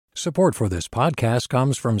Support for this podcast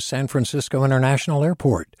comes from San Francisco International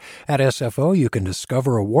Airport. At SFO, you can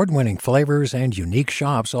discover award-winning flavors and unique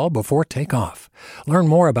shops all before takeoff. Learn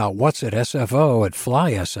more about what's at SFO at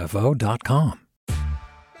flysfo.com.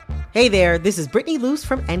 Hey there, this is Brittany Luce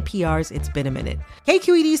from NPR's It's Been a Minute.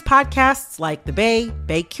 KQED's podcasts like The Bay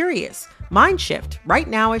Curious, Mindshift, Right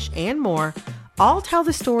Nowish, and more all tell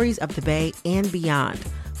the stories of the Bay and beyond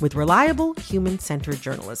with reliable, human-centered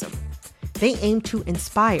journalism. They aim to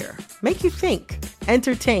inspire, make you think,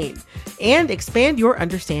 entertain, and expand your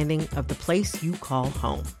understanding of the place you call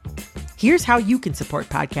home. Here's how you can support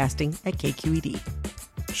podcasting at KQED.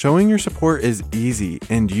 Showing your support is easy,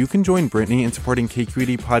 and you can join Brittany in supporting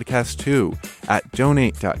KQED Podcast too at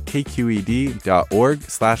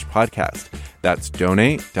donate.kqed.org/podcast. That's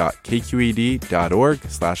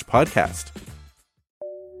donate.kqed.org/podcast.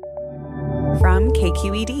 From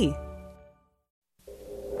KQED.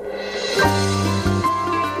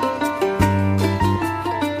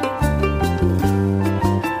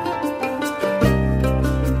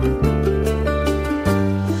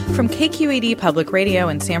 From KQED Public Radio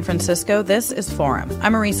in San Francisco, this is Forum.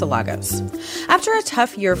 I'm Marisa Lagos. After a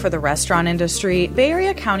tough year for the restaurant industry, Bay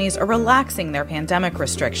Area counties are relaxing their pandemic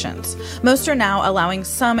restrictions. Most are now allowing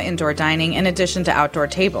some indoor dining in addition to outdoor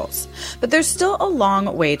tables. But there's still a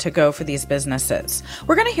long way to go for these businesses.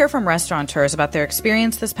 We're going to hear from restaurateurs about their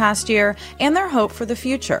experience this past year and their hope for the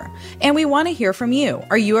future. And we want to hear from you.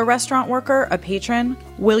 Are you a restaurant worker, a patron?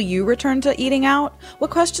 Will you return to eating out?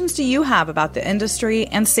 What questions do you have about the industry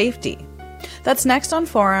and safety? That's next on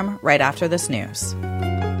Forum, right after this news.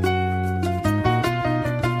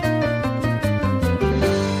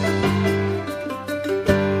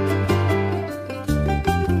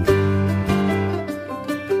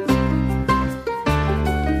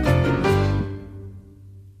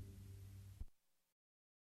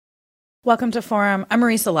 Welcome to Forum. I'm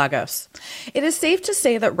Marisa Lagos. It is safe to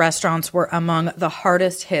say that restaurants were among the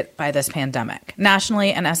hardest hit by this pandemic.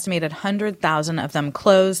 Nationally, an estimated 100,000 of them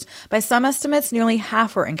closed. By some estimates, nearly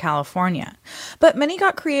half were in California. But many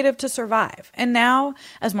got creative to survive. And now,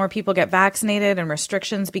 as more people get vaccinated and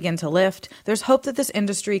restrictions begin to lift, there's hope that this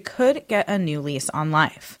industry could get a new lease on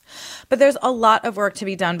life. But there's a lot of work to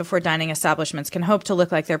be done before dining establishments can hope to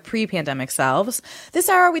look like their pre-pandemic selves. This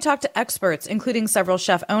hour, we talk to experts, including several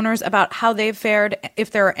chef owners, about how they've fared,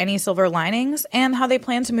 if there are any silver linings, and how they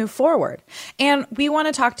plan to move forward. And we want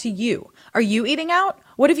to talk to you. Are you eating out?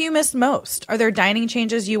 What have you missed most? Are there dining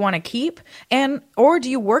changes you want to keep? Or do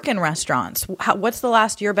you work in restaurants? What's the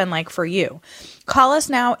last year been like for you? Call us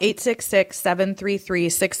now,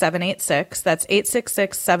 866-733-6786. That's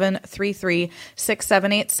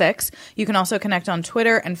 866-733-6786. You can also connect on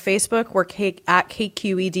Twitter and Facebook. We're at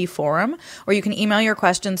KQED Forum, or you can email your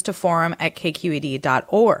questions to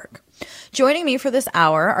forum@kqed.org. Joining me for this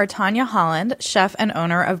hour are Tanya Holland, chef and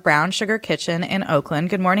owner of Brown Sugar Kitchen in Oakland.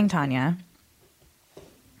 Good morning, Tanya.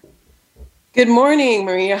 Good morning,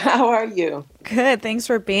 Maria. How are you? Good. Thanks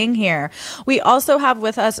for being here. We also have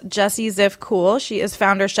with us Jessie Ziff-Cool. She is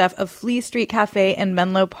founder chef of Flea Street Cafe in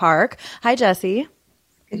Menlo Park. Hi, Jessie.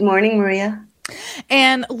 Good morning, Maria.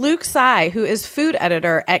 And Luke Tsai, who is food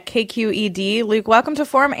editor at KQED. Luke, welcome to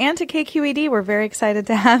Forum and to KQED. We're very excited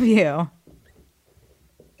to have you.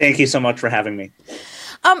 Thank you so much for having me.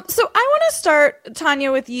 So I want to start,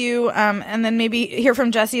 Tanya, with you, and then maybe hear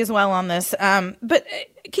from Jessie as well on this. But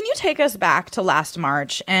can you take us back to last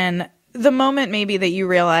March and the moment maybe that you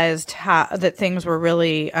realized that things were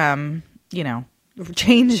really,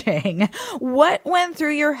 changing? What went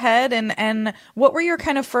through your head and what were your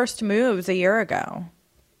kind of first moves a year ago?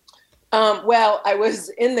 Well, I was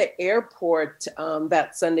in the airport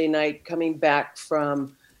that Sunday night coming back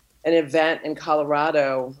from an event in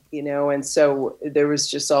Colorado, and so there was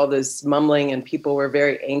just all this mumbling and people were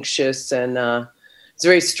very anxious and it's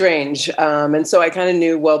very strange. And so I kind of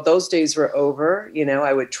knew, well, those days were over.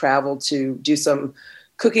 I would travel to do some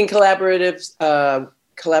cooking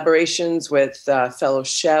collaborations with fellow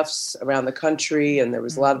chefs around the country. And there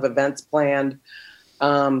was a lot of events planned.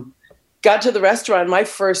 Got to the restaurant. My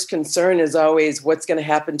first concern is always what's going to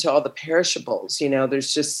happen to all the perishables.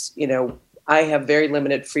 There's just, I have very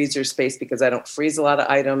limited freezer space because I don't freeze a lot of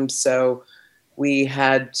items. So we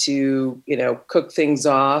had to, cook things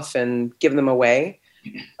off and give them away.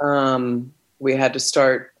 We had to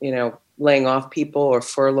start, laying off people or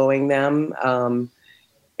furloughing them.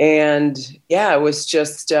 And yeah, it was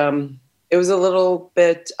just, it was a little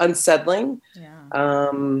bit unsettling.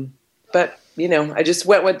 Yeah. But I just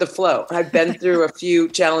went with the flow. I've been through a few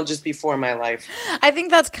challenges before in my life. I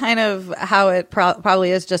think that's kind of how it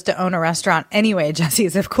probably is just to own a restaurant anyway, Jessie,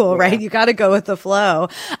 is cool, right? You got to go with the flow.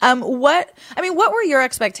 What were your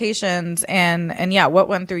expectations and what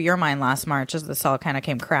went through your mind last March as this all kind of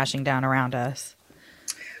came crashing down around us?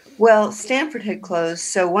 Well, Stanford had closed,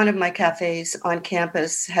 so one of my cafes on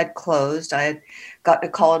campus had closed. I had gotten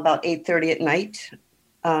a call about 8:30 at night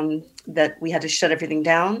that we had to shut everything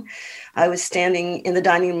down. I was standing in the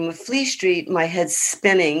dining room of Flea Street, my head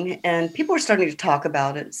spinning, and people were starting to talk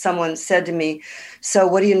about it. Someone said to me, "So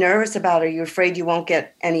what are you nervous about? Are you afraid you won't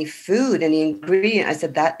get any food, any ingredient?" I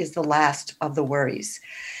said, "That is the last of the worries."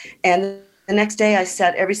 And the next day I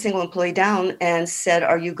sat every single employee down and said,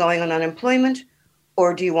 "Are you going on unemployment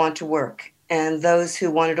or do you want to work?" And those who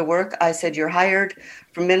wanted to work, I said, "You're hired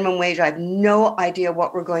for minimum wage. I have no idea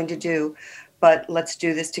what we're going to do, but let's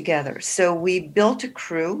do this together." So we built a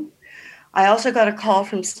crew. I also got a call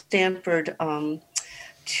from Stanford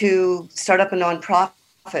to start up a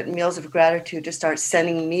nonprofit, Meals of Gratitude, to start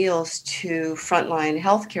sending meals to frontline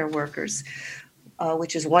healthcare workers,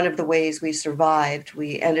 which is one of the ways we survived.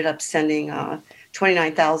 We ended up sending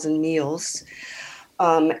 29,000 meals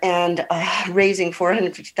and raising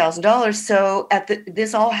 $450,000. So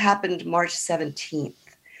this all happened March 17th.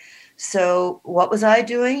 So what was I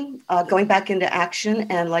doing? Going back into action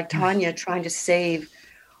and, like Tanya, trying to save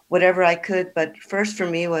whatever I could. But first for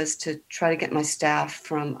me was to try to get my staff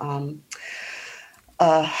from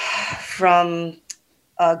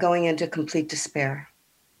going into complete despair.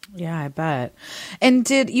 Yeah, I bet. And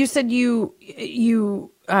you said you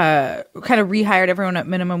kind of rehired everyone at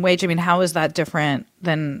minimum wage. I mean, how is that different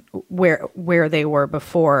than where they were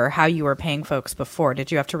before, how you were paying folks before?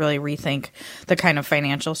 Did you have to really rethink the kind of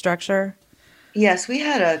financial structure? Yes, we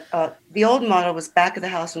had the old model was back of the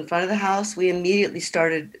house, in front of the house. We immediately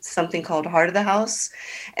started something called heart of the house,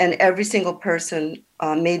 and every single person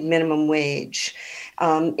made minimum wage.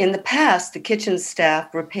 In the past, the kitchen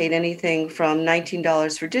staff were paid anything from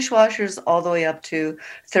 $19 for dishwashers all the way up to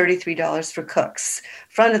 $33 for cooks.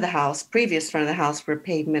 Previous front of the house were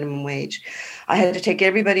paid minimum wage. I had to take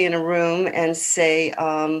everybody in a room and say,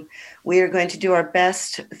 we are going to do our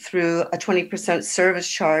best through a 20% service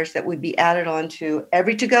charge that would be added on to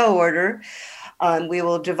every to-go order. We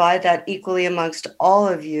will divide that equally amongst all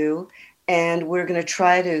of you, and we're going to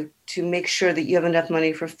try to make sure that you have enough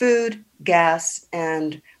money for food, gas,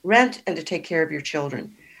 and rent, and to take care of your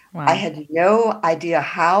children. Wow. I had no idea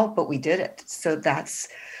how, but we did it. So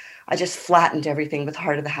I just flattened everything with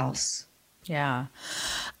heart of the house. Yeah.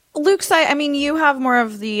 Luke, I mean, you have more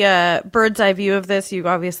of the bird's eye view of this. You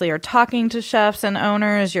obviously are talking to chefs and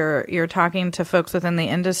owners. You're talking to folks within the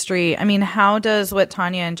industry. I mean, how does what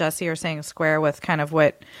Tanya and Jessie are saying square with kind of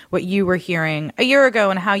what you were hearing a year ago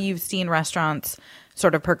and how you've seen restaurants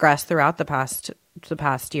sort of progress throughout the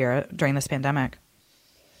past year during this pandemic?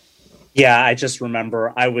 Yeah, I just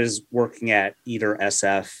remember I was working at Eater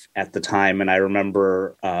SF at the time, and I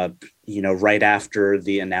remember, right after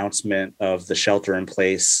the announcement of the shelter in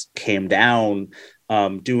place came down,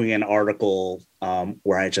 doing an article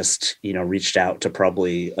where I just, reached out to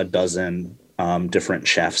probably a dozen different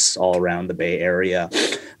chefs all around the Bay Area.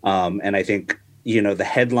 And I think, the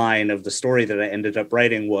headline of the story that I ended up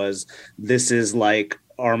writing was, "This is like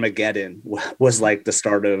Armageddon," was like the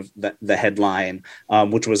start of the headline,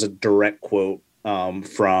 which was a direct quote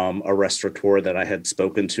from a restaurateur that I had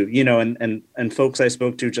spoken to, and folks I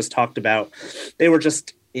spoke to just talked about, they were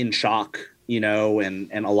just in shock,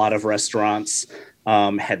 and a lot of restaurants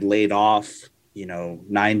had laid off,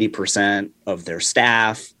 90% of their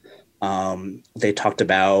staff. They talked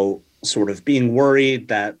about sort of being worried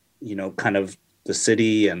that, kind of the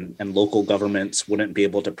city and local governments wouldn't be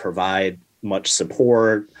able to provide much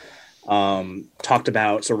support. Talked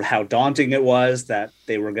about sort of how daunting it was that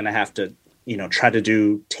they were going to have to, try to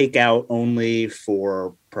do takeout only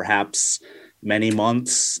for perhaps many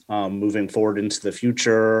months moving forward into the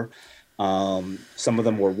future. Some of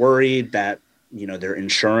them were worried that, their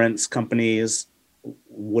insurance companies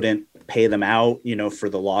wouldn't pay them out, for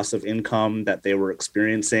the loss of income that they were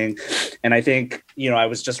experiencing. And I think, I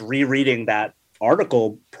was just rereading that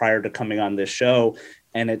article prior to coming on this show,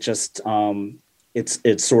 and it just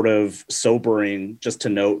it's sort of sobering just to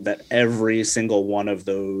note that every single one of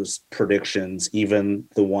those predictions, even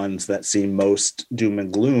the ones that seem most doom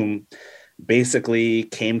and gloom, basically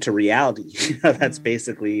came to reality. That's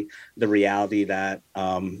basically the reality that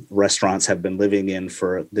restaurants have been living in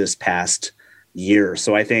for this past year.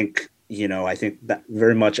 So I think that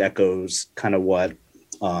very much echoes kind of what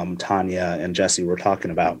Tanya and Jessie were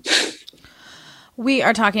talking about. We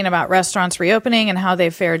are talking about restaurants reopening and how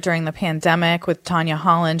they fared during the pandemic with Tanya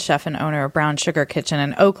Holland, chef and owner of Brown Sugar Kitchen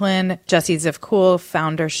in Oakland, Jesse Zivcool,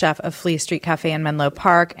 founder, chef of Flea Street Cafe in Menlo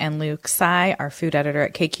Park, and Luke Tsai, our food editor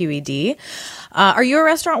at KQED. Are you a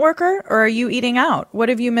restaurant worker or are you eating out? What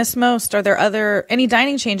have you missed most? Are there any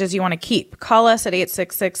dining changes you want to keep? Call us at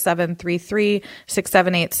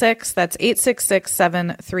 866-733-6786. That's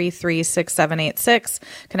 866-733-6786.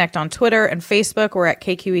 Connect on Twitter and Facebook. We're at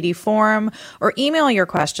KQED Forum, or email your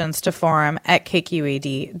questions to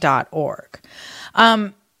forum@kqed.org.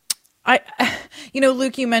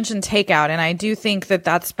 Luke, you mentioned takeout, and I do think that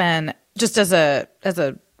that's been, just as a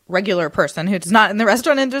regular person who's not in the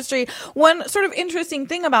restaurant industry, one sort of interesting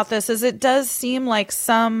thing about this is it does seem like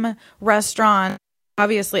some restaurants,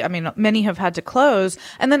 obviously, I mean, many have had to close,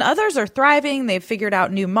 and then others are thriving. They've figured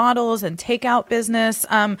out new models and takeout business.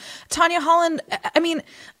 Tanya Holland, I mean,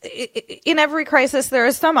 in every crisis, there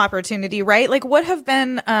is some opportunity, right? Like, what have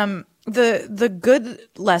been the good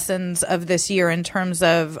lessons of this year in terms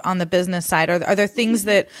of on the business side? Are there things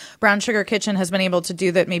that Brown Sugar Kitchen has been able to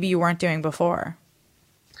do that maybe you weren't doing before?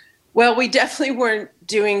 Well, we definitely weren't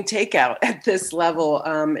doing takeout at this level.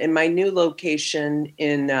 In my new location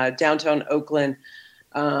in downtown Oakland,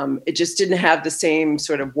 it just didn't have the same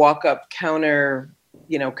sort of walk-up counter,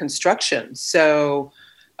 construction. So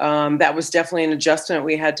that was definitely an adjustment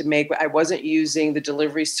we had to make. I wasn't using the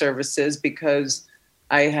delivery services because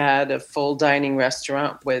I had a full dining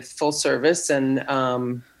restaurant with full service and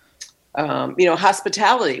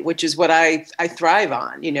hospitality, which is what I thrive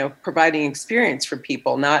on, providing experience for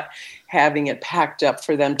people, not having it packed up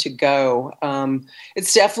for them to go.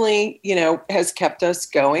 It's definitely, has kept us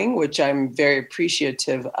going, which I'm very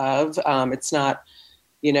appreciative of. It's not,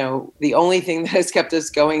 the only thing that has kept us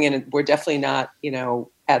going, and we're definitely not,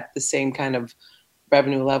 at the same kind of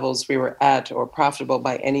revenue levels we were at or profitable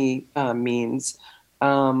by any means.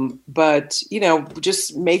 But,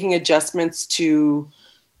 just making adjustments to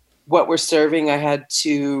what we're serving. I had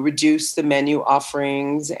to reduce the menu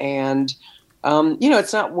offerings, and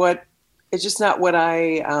it's just not what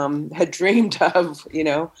I had dreamed of,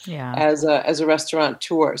 as a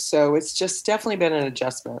restaurateur. So it's just definitely been an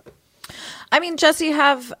adjustment. I mean, Jesse,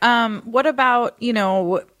 what about,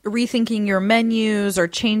 rethinking your menus or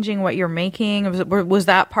changing what you're making? Was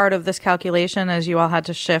that part of this calculation as you all had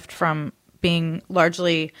to shift from being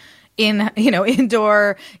largely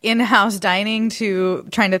indoor in-house dining to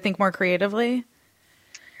trying to think more creatively?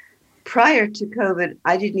 Prior to COVID,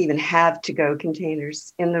 I didn't even have to-go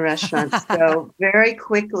containers in the restaurants. So very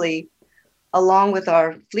quickly, along with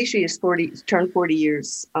our Flea Street turned 40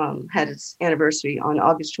 years, had its anniversary on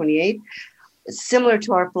August 28th. Similar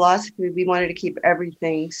to our philosophy, we wanted to keep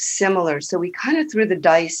everything similar. So we kind of threw the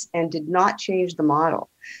dice and did not change the model.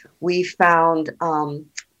 We found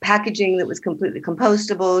packaging that was completely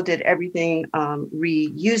compostable, did everything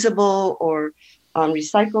reusable or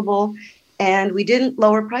recyclable, and we didn't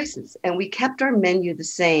lower prices. And we kept our menu the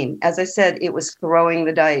same. As I said, it was throwing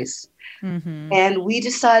the dice. Mm-hmm. And we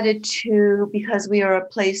decided to, because we are a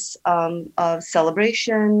place of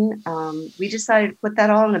celebration, we decided to put that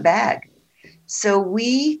all in a bag. So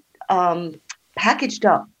we packaged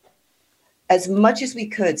up as much as we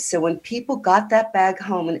could. So when people got that bag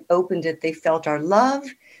home and opened it, they felt our love.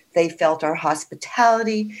 They felt our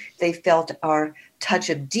hospitality. They felt our touch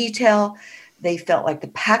of detail. They felt like the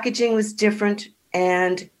packaging was different,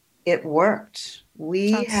 and it worked.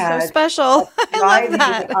 That's so special. I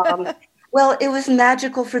love that. Well, it was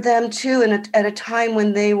magical for them too, and at a time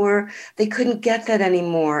when they couldn't get that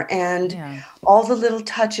anymore. And all the little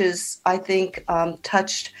touches, I think,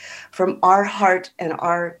 touched from our heart and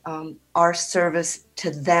our service to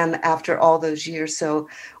them after all those years. So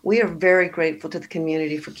we are very grateful to the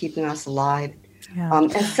community for keeping us alive and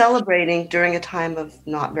celebrating during a time of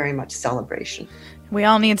not very much celebration. We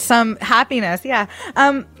all need some happiness. Yeah.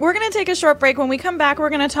 We're going to take a short break. When we come back, we're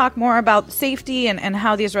going to talk more about safety and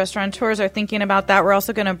how these restaurateurs are thinking about that. We're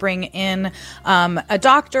also going to bring in a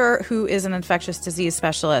doctor who is an infectious disease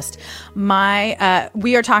specialist.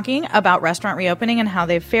 We are talking about restaurant reopening and how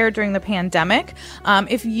they've fared during the pandemic.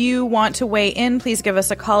 If you want to weigh in, please give us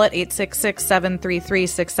a call at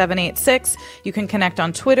 866-733-6786. You can connect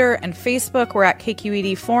on Twitter and Facebook. We're at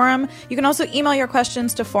KQED Forum. You can also email your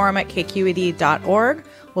questions to forum@kqed.org.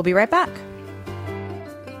 We'll be right back.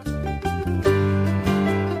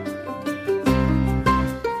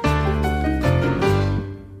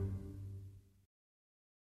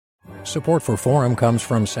 Support for Forum comes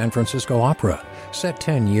from San Francisco Opera. Set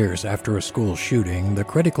 10 years after a school shooting, the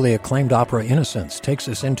critically acclaimed opera Innocence takes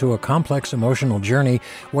us into a complex emotional journey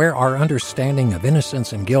where our understanding of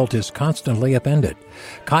innocence and guilt is constantly upended.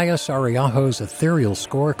 Kaya Sariaho's ethereal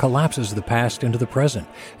score collapses the past into the present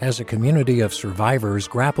as a community of survivors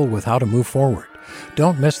grapple with how to move forward.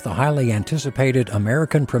 Don't miss the highly anticipated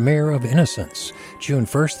American premiere of Innocence, June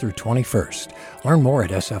 1st through 21st. Learn more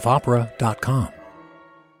at sfopera.com.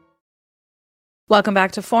 Welcome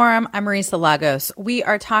back to Forum. I'm Marisa Lagos. We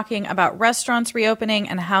are talking about restaurants reopening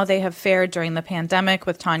and how they have fared during the pandemic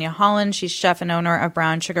with Tanya Holland. She's chef and owner of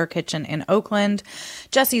Brown Sugar Kitchen in Oakland.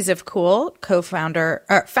 Jesse Zivcool,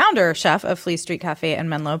 founder chef of Fleet Street Cafe in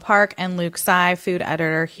Menlo Park, and Luke Tsai, food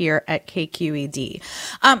editor here at KQED.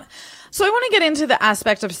 So I want to get into the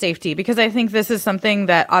aspect of safety because I think this is something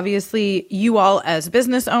that obviously you all as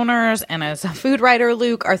business owners and as a food writer,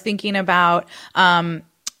 Luke, are thinking about,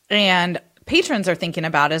 and patrons are thinking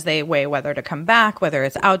about as they weigh whether to come back, whether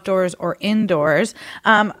it's outdoors or indoors.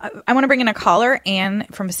 I want to bring in a caller. Anne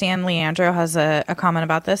from San Leandro has a comment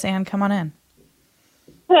about this. Anne, come on in.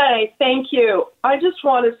 Hey, thank you. I just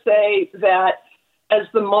want to say that as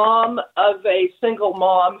the mom of a single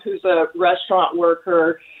mom who's a restaurant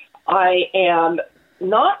worker, I am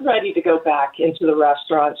not ready to go back into the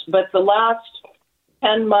restaurants, but the last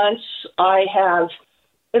 10 months, I have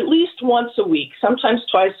at least once a week, sometimes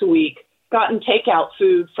twice a week, gotten takeout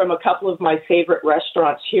food from a couple of my favorite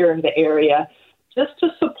restaurants here in the area, just to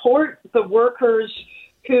support the workers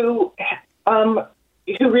who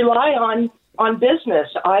rely on business.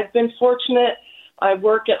 I've been fortunate. I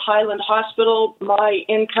work at Highland Hospital. My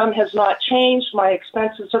income has not changed. My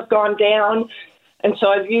expenses have gone down. And so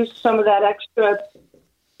I've used some of that extra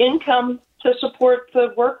income to support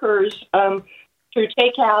the workers through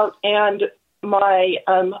takeout. And I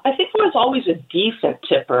think I was always a decent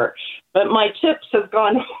tipper, but my tips have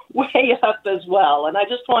gone way up as well. And I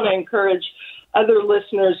just want to encourage other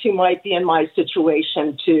listeners who might be in my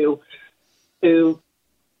situation to do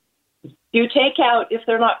takeout if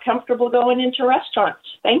they're not comfortable going into restaurants.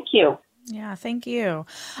 Thank you. Yeah, thank you.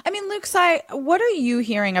 I mean, Luke Tsai, what are you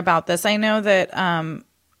hearing about this? I know that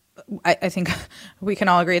I think we can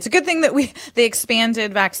all agree it's a good thing that they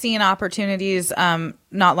expanded vaccine opportunities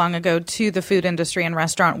not long ago to the food industry and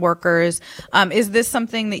restaurant workers. Is this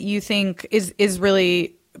something that you think is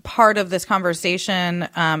really part of this conversation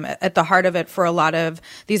at the heart of it for a lot of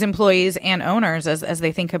these employees and owners as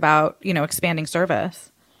they think about, expanding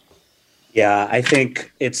service? Yeah, I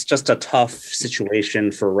think it's just a tough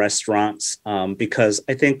situation for restaurants because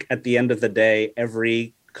I think at the end of the day,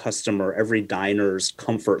 every customer, every diner's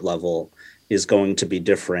comfort level is going to be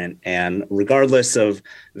different. And regardless of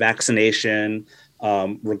vaccination,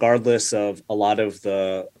 regardless of a lot of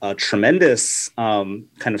the tremendous kind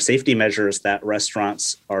of safety measures that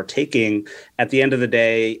restaurants are taking, at the end of the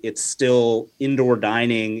day, it's still indoor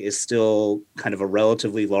dining is still kind of a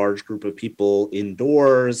relatively large group of people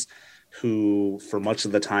indoors who for much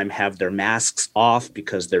of the time have their masks off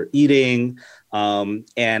because they're eating.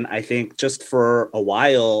 And I think just for a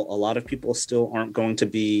while, a lot of people still aren't going to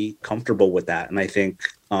be comfortable with that. And I think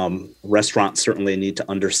restaurants certainly need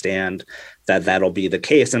to understand that that'll be the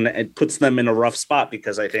case. And it puts them in a rough spot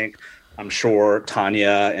because I'm sure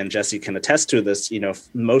Tanya and Jesse can attest to this.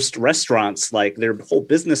 Most restaurants, like their whole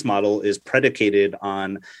business model is predicated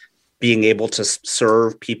on being able to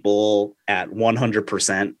serve people at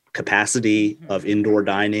 100% capacity of indoor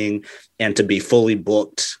dining and to be fully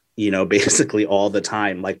booked, basically all the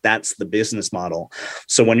time. Like that's the business model.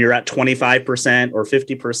 So when you're at 25% or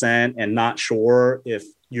 50% and not sure if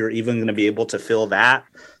you're even going to be able to fill that,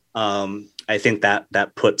 I think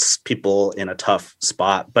that puts people in a tough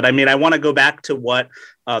spot. But I mean, I want to go back to what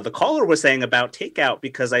the caller was saying about takeout,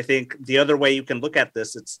 because I think the other way you can look at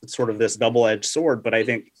this, it's sort of this double-edged sword. But I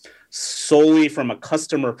think solely from a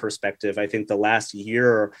customer perspective, I think the last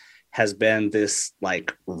year has been this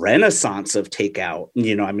like renaissance of takeout.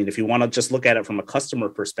 If you want to just look at it from a customer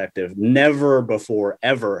perspective, never before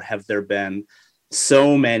ever have there been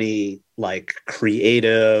so many like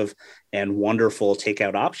creative and wonderful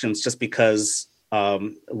takeout options, just because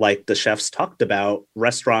like the chefs talked about,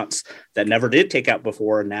 restaurants that never did takeout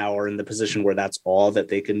before now are in the position where that's all that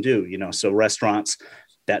they can do. So restaurants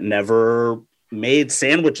that never made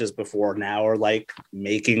sandwiches before now are like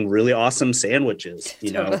making really awesome sandwiches.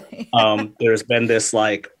 Totally. There's been this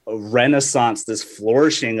like renaissance, this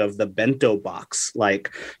flourishing of the bento box.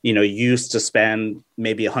 Like, you used to spend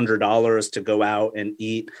maybe $100 to go out and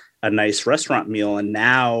eat a nice restaurant meal. And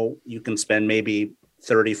now you can spend maybe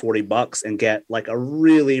 $30-40 and get like a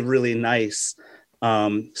really, really nice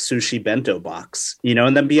sushi bento box,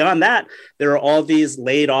 and then beyond that, there are all these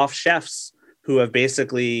laid off chefs who have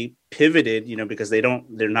basically pivoted, because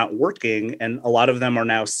they're not working. And a lot of them are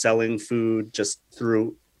now selling food just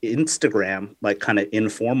through Instagram, like kind of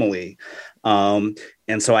informally. And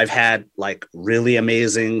so I've had like really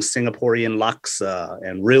amazing Singaporean laksa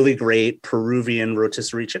and really great Peruvian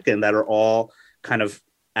rotisserie chicken that are all kind of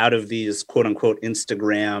out of these quote unquote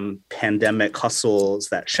Instagram pandemic hustles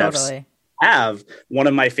that chefs have. One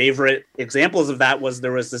of my favorite examples of that was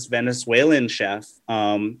there was this Venezuelan chef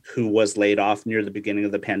who was laid off near the beginning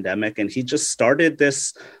of the pandemic. And he just started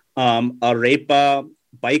this arepa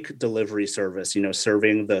bike delivery service,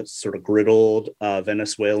 serving the sort of griddled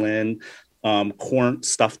Venezuelan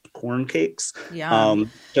stuffed corn cakes,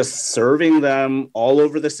 just serving them all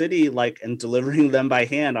over the city, and delivering them by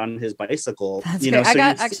hand on his bicycle. That's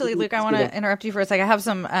great. Luke, I want to interrupt you for a second. I have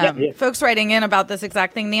some folks writing in about this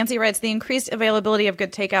exact thing. Nancy writes, the increased availability of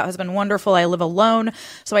good takeout has been wonderful. I live alone,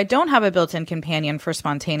 so I don't have a built-in companion for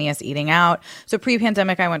spontaneous eating out. So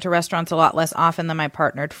pre-pandemic, I went to restaurants a lot less often than my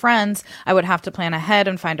partnered friends. I would have to plan ahead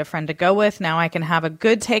and find a friend to go with. Now I can have a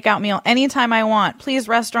good takeout meal anytime I want. Please,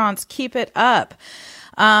 restaurants, keep it up.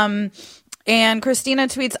 And Christina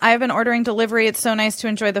tweets, I've been ordering delivery. It's so nice to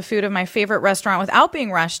enjoy the food of my favorite restaurant without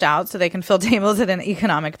being rushed out so they can fill tables at an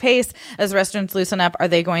economic pace. As restaurants loosen up, are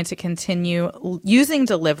they going to continue using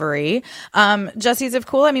delivery? Jesse's of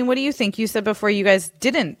cool. I mean, what do you think? You said before you guys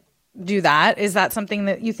didn't do that. Is that something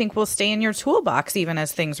that you think will stay in your toolbox even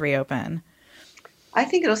as things reopen? I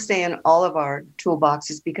think it'll stay in all of our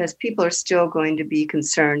toolboxes because people are still going to be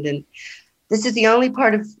concerned. And this is the only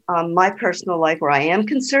part of my personal life where I am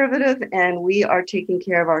conservative, and we are taking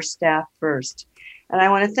care of our staff first. And I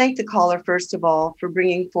want to thank the caller, first of all, for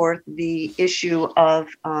bringing forth the issue of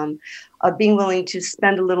being willing to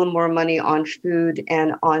spend a little more money on food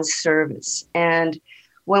and on service. And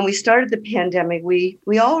when we started the pandemic, we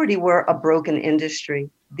already were a broken industry.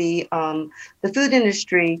 The food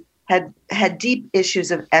industry had deep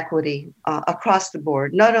issues of equity across the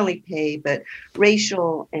board, not only pay, but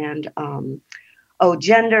racial and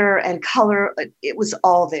gender and color. It was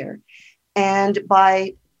all there. And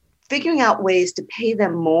by figuring out ways to pay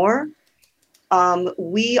them more,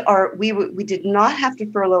 we did not have to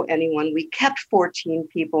furlough anyone. We kept 14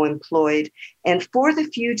 people employed. And for the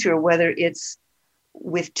future, whether it's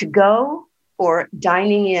with to-go or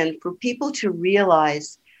dining in, for people to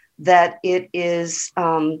realize that it is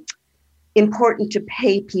important to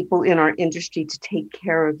pay people in our industry to take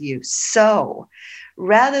care of you. So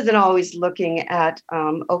rather than always looking at,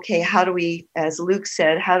 how do we, as Luke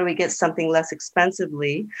said, how do we get something less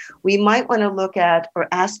expensively? We might want to look at or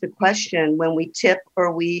ask the question when we tip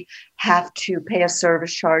or we have to pay a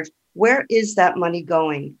service charge, where is that money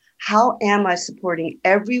going? How am I supporting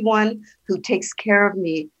everyone who takes care of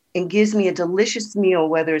me and gives me a delicious meal,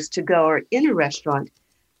 whether it's to go or in a restaurant?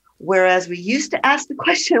 Whereas we used to ask the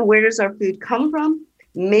question, where does our food come from?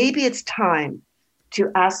 Maybe it's time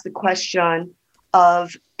to ask the question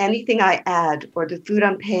of anything I add or the food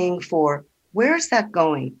I'm paying for, where is that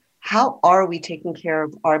going? How are we taking care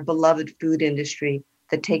of our beloved food industry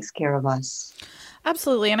that takes care of us?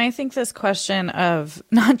 Absolutely. And I think this question of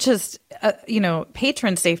not just,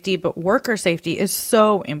 patron safety, but worker safety is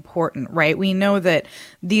so important, right? We know that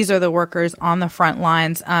these are the workers on the front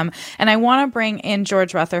lines. And I want to bring in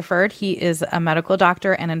George Rutherford. He is a medical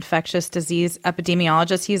doctor and infectious disease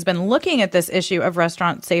epidemiologist. He's been looking at this issue of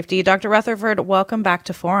restaurant safety. Dr. Rutherford, welcome back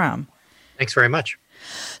to Forum. Thanks very much.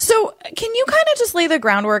 So can you kind of just lay the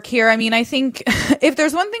groundwork here? I mean, I think if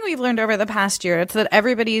there's one thing we've learned over the past year, it's that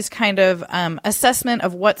everybody's kind of assessment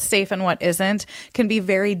of what's safe and what isn't can be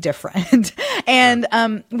very different. And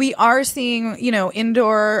we are seeing,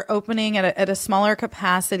 indoor opening at a smaller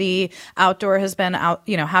capacity. Outdoor has been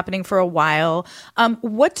happening for a while.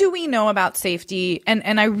 What do we know about safety?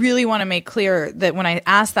 And I really want to make clear that when I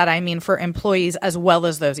ask that, I mean for employees as well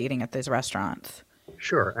as those eating at these restaurants.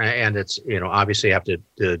 Sure. And it's, obviously you have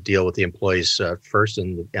to deal with the employees first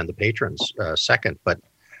and the patrons second. But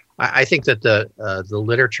I think that the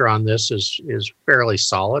literature on this is fairly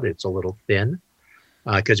solid. It's a little thin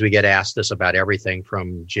because we get asked this about everything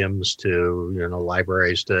from gyms to,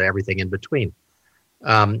 libraries to everything in between.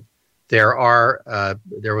 There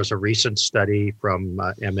was a recent study from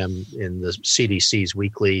MM in the CDC's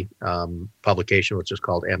weekly publication, which is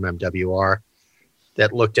called MMWR,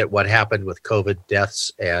 that looked at what happened with COVID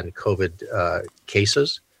deaths and COVID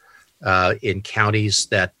cases in counties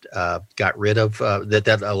that got rid of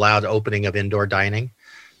that allowed opening of indoor dining,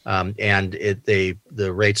 and the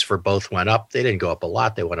rates for both went up. They didn't go up a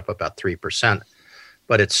lot; they went up about 3%.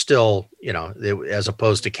 but it's still, as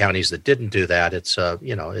opposed to counties that didn't do that, it's,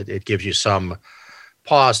 it gives you some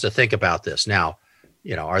pause to think about this. Now,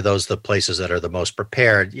 are those the places that are the most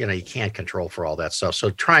prepared? You can't control for all that stuff. So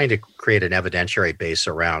trying to create an evidentiary base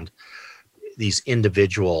around these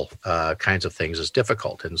individual kinds of things is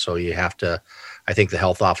difficult. And so you have to, I think the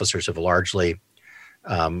health officers have largely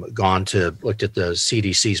looked at the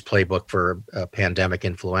CDC's playbook for pandemic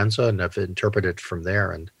influenza and have interpreted from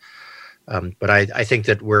there. And but I think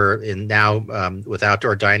that we're in now with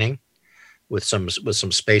outdoor dining, with some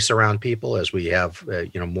space around people as we have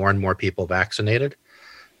more and more people vaccinated.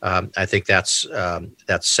 I think that's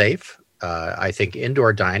safe. I think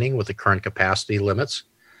indoor dining with the current capacity limits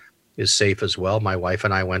is safe as well. My wife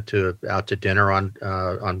and I went out to dinner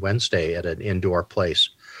on Wednesday at an indoor place.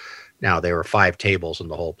 Now there were 5 tables in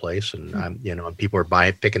the whole place, and and people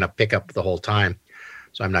were pick up the whole time.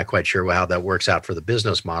 So I'm not quite sure how that works out for the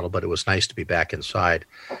business model, but it was nice to be back inside,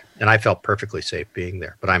 and I felt perfectly safe being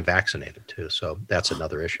there. But I'm vaccinated too, so that's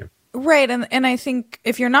another issue. Right. And I think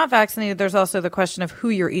if you're not vaccinated, there's also the question of who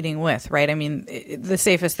you're eating with, right? I mean, the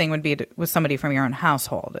safest thing would be with somebody from your own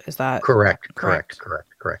household. Is that correct?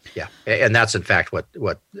 Yeah. And that's in fact what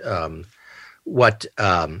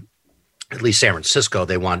at least San Francisco,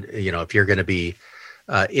 they want, if you're going to be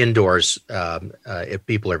indoors, if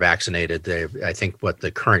people are vaccinated, I think what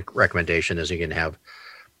the current recommendation is, you can have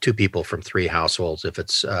 2 people from 3 households. If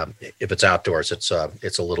it's outdoors, it's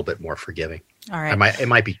a little bit more forgiving. All right. It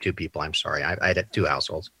might be 2 people. I'm sorry. I had 2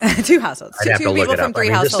 households. 2 households. I'd have 2 to look people it from up. 3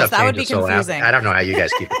 households. That would be confusing. I don't know how you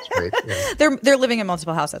guys keep it straight. Yeah. They're living in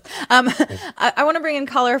multiple houses. I want to bring in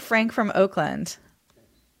caller Frank from Oakland.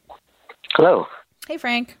 Hello. Hey,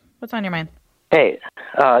 Frank. What's on your mind? Hey.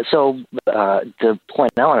 So the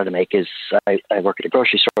point I wanted to make is I work at a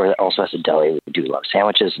grocery store that also has a deli. We do a lot of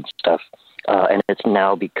sandwiches and stuff. And it's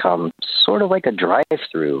now become sort of like a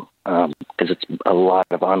drive-through because it's a lot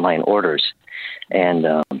of online orders. And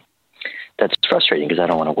that's frustrating because I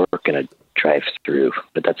don't want to work in a drive-through,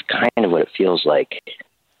 but that's kind of what it feels like.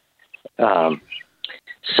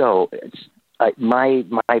 So my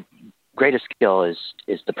greatest skill is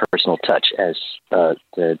the personal touch, as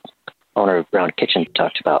the owner of Brown Kitchen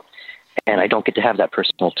talked about. And I don't get to have that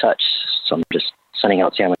personal touch. So I'm just sending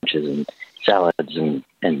out sandwiches and salads and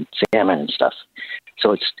salmon and stuff.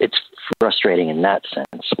 So it's frustrating in that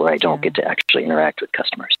sense where I don't get to actually interact with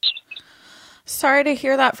customers. Sorry to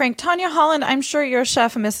hear that, Frank. Tanya Holland, I'm sure your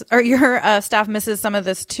staff misses some of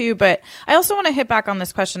this too, but I also want to hit back on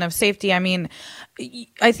this question of safety. I mean,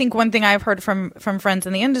 I think one thing I've heard from friends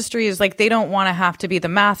in the industry is like they don't want to have to be the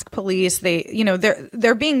mask police.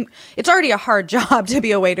 They're being, it's already a hard job to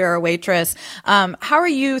be a waiter or a waitress. How are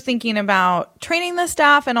you thinking about training the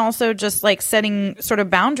staff and also just like setting sort of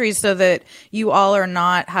boundaries so that you all are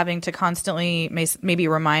not having to constantly maybe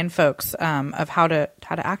remind folks of how to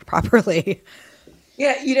act properly?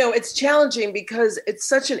 Yeah, it's challenging because it's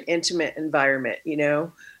such an intimate environment,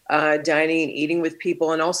 dining and eating with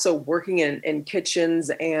people and also working in kitchens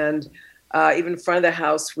and even in front of the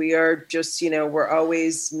house. We are just, we're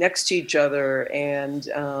always next to each other and,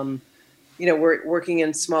 we're working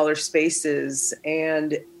in smaller spaces.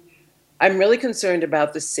 And I'm really concerned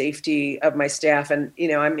about the safety of my staff. And,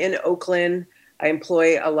 I'm in Oakland. I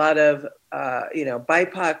employ a lot of,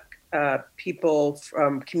 BIPOC people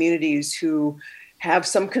from communities who have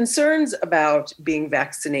some concerns about being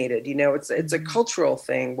vaccinated. It's a cultural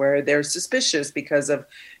thing where they're suspicious because of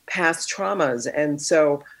past traumas. And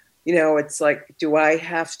so, it's like, do I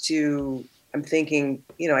have to, I'm thinking,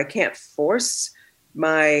 I can't force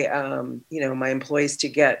my, my employees to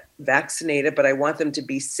get vaccinated, but I want them to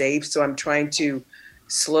be safe. So I'm trying to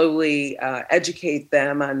slowly educate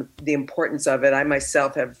them on the importance of it. I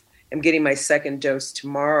myself am getting my 2nd dose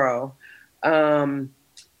tomorrow.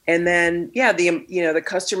 And then, the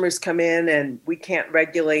customers come in and we can't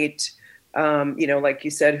regulate, like you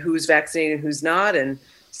said, who's vaccinated and who's not. And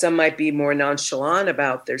some might be more nonchalant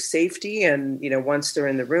about their safety. And, once they're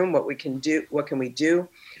in the room, what can we do?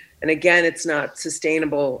 And again, it's not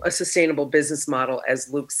a sustainable business model,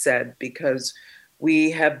 as Luke said, because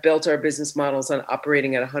we have built our business models on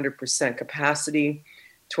operating at 100% capacity,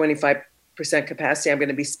 25% capacity. I'm going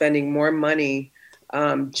to be spending more money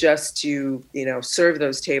just to, serve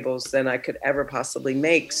those tables than I could ever possibly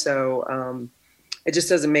make. So it just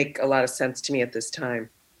doesn't make a lot of sense to me at this time.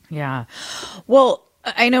 Yeah. Well,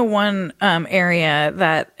 I know one area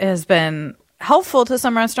that has been helpful to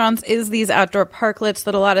some restaurants is these outdoor parklets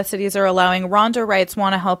that a lot of cities are allowing. Rhonda writes,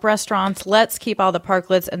 want to help restaurants. Let's keep all the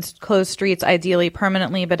parklets and close streets ideally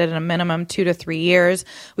permanently, but at a minimum 2 to 3 years.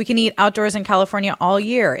 We can eat outdoors in California all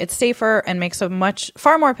year. It's safer and makes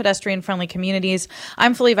far more pedestrian friendly communities.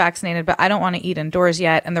 I'm fully vaccinated, but I don't want to eat indoors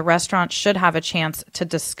yet. And the restaurant should have a chance to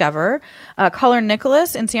discover. Caller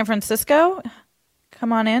Nicholas in San Francisco.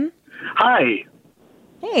 Come on in. Hi.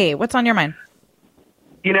 Hey, what's on your mind?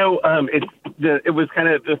 You know, it was kind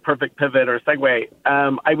of the perfect pivot or segue.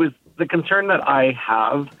 The concern that I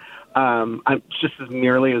have, I'm just as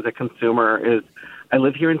merely as a consumer, is I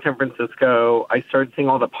live here in San Francisco. I started seeing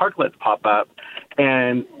all the parklets pop up,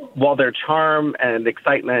 and while their charm and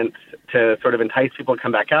excitement to sort of entice people to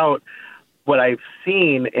come back out, what I've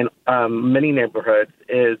seen in many neighborhoods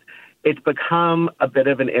is it's become a bit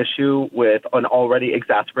of an issue with an already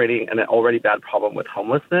exacerbating and an already bad problem with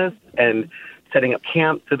homelessness and setting up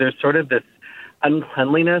camps. So there's sort of this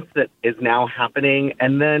uncleanliness that is now happening.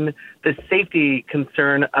 And then the safety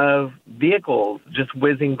concern of vehicles just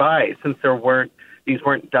whizzing by, since these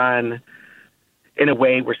weren't done in a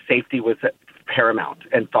way where safety was paramount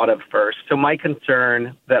and thought of first. So my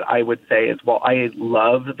concern that I would say is, while I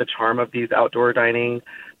love the charm of these outdoor dining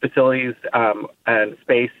facilities and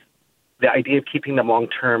space, the idea of keeping them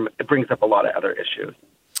long-term, it brings up a lot of other issues.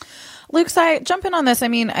 Luke, jump in on this. I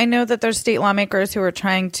mean, I know that there's state lawmakers who are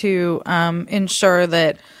trying to ensure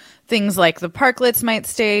that things like the parklets might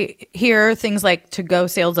stay here, things like to-go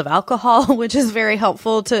sales of alcohol, which is very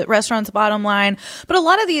helpful to restaurants' bottom line. But a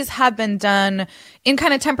lot of these have been done in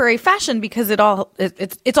kind of temporary fashion because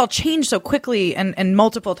it's all changed so quickly and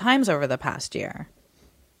multiple times over the past year.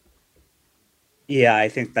 Yeah, I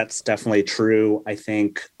think that's definitely true. I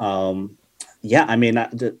think,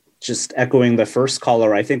 just echoing the first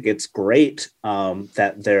caller, I think it's great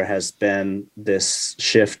that there has been this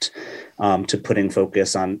shift to putting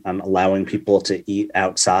focus on allowing people to eat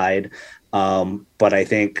outside. But I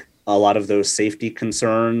think a lot of those safety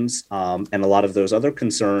concerns and a lot of those other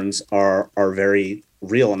concerns are very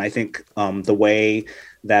real. And I think the way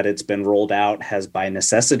that it's been rolled out has by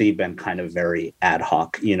necessity been kind of very ad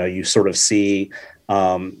hoc. You know, you sort of see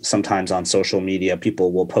sometimes on social media,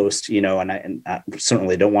 people will post, and I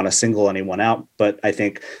certainly don't want to single anyone out, but I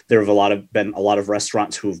think there have been a lot of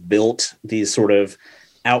restaurants who've built these sort of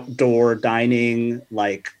outdoor dining,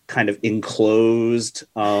 like kind of enclosed,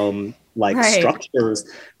 structures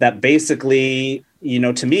that basically,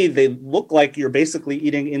 to me, they look like you're basically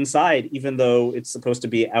eating inside, even though it's supposed to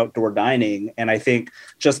be outdoor dining. And I think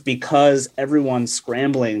just because everyone's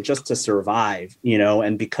scrambling just to survive,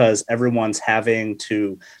 and because everyone's having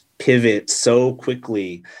to pivot so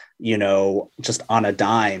quickly, just on a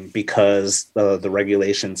dime, because the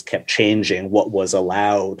regulations kept changing, what was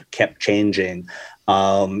allowed kept changing,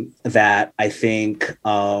 that I think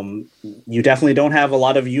you definitely don't have a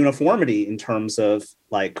lot of uniformity in terms of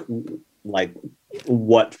like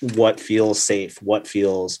what feels safe, what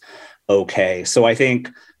feels okay. So I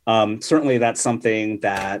think certainly that's something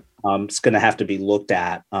that is going to have to be looked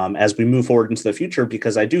at as we move forward into the future,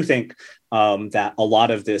 because I do think that a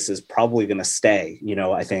lot of this is probably going to stay.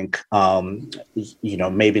 I think,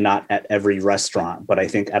 maybe not at every restaurant, but I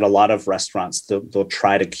think at a lot of restaurants, they'll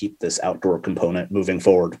try to keep this outdoor component moving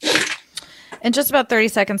forward. In just about 30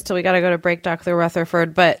 seconds till we got to go to break, Dr.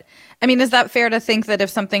 Rutherford. But I mean, is that fair to think that if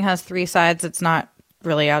something has 3 sides, it's not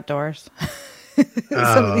really outdoors?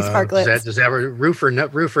 Some of these parklets. Does that roof or no?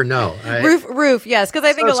 Roof, yes, because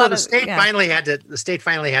I think the state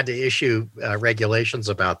finally had to issue regulations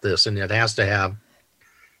about this, and it has to have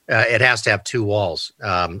 2 walls.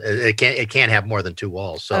 It can't have more than 2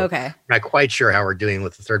 walls. So okay. I'm not quite sure how we're doing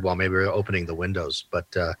with the 3rd wall. Maybe we're opening the windows,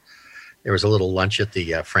 but there was a little lunch at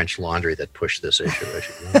the French Laundry that pushed this issue.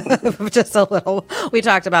 Just a little. We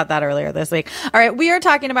talked about that earlier this week. All right. We are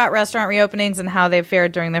talking about restaurant reopenings and how they've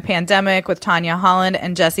fared during the pandemic with Tanya Holland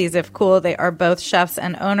and Jesse Zifcool. They are both chefs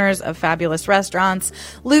and owners of fabulous restaurants.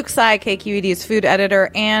 Luke Tsai, KQED's food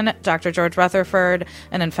editor, and Dr. George Rutherford,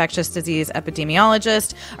 an infectious disease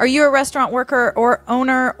epidemiologist. Are you a restaurant worker or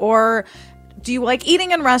owner, or do you like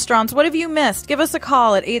eating in restaurants? What have you missed? Give us a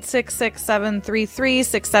call at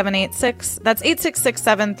 866-733-6786. That's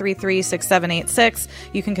 866-733-6786.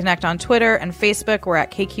 You can connect on Twitter and Facebook. We're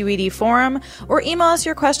at KQED Forum. Or email us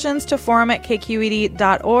your questions to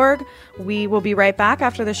forum@kqed.org. We will be right back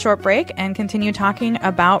after this short break and continue talking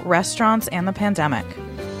about restaurants and the pandemic.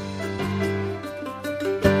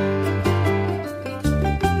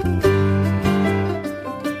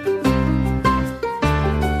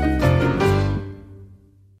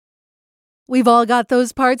 We've all got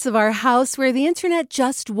those parts of our house where the internet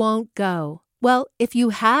just won't go. Well, if you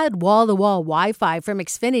had wall-to-wall Wi-Fi from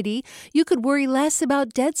Xfinity, you could worry less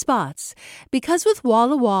about dead spots. Because with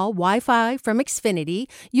wall-to-wall Wi-Fi from Xfinity,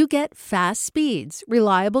 you get fast speeds,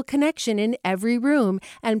 reliable connection in every room,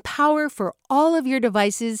 and power for all of your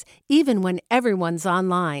devices, even when everyone's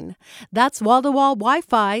online. That's wall-to-wall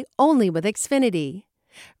Wi-Fi only with Xfinity.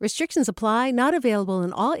 Restrictions apply, not available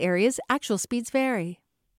in all areas. Actual speeds vary.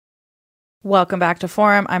 Welcome back to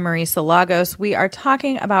Forum. I'm Marisa Lagos. We are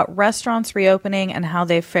talking about restaurants reopening and how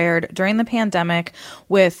they fared during the pandemic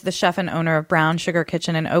with the chef and owner of Brown Sugar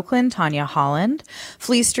Kitchen in Oakland, Tanya Holland.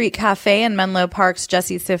 Flea Street Cafe in Menlo Park's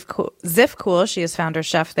Jessie Zifcool. She is founder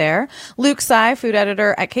chef there. Luke Tsai, food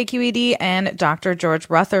editor at KQED, and Dr. George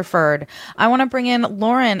Rutherford. I want to bring in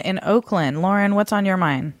Lauren in Oakland. Lauren, what's on your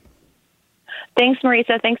mind? Thanks,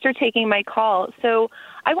 Marisa. Thanks for taking my call. So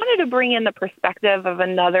I wanted to bring in the perspective of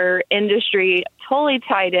another industry totally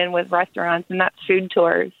tied in with restaurants, and that's food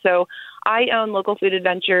tours. So I own Local Food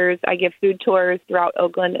Adventures. I give food tours throughout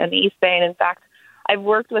Oakland and the East Bay. And in fact, I've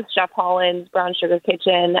worked with Chef Holland's Brown Sugar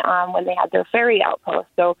Kitchen when they had their ferry outpost.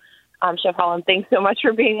 So Chef Holland, thanks so much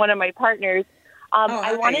for being one of my partners.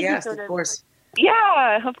 I wanted to sort of course.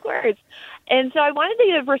 Yeah, of course. And so I wanted to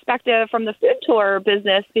get a perspective from the food tour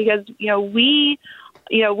business because,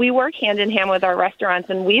 we work hand in hand with our restaurants,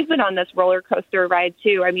 and we've been on this roller coaster ride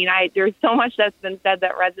too. I mean, there's so much that's been said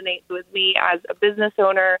that resonates with me as a business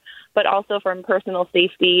owner, but also from personal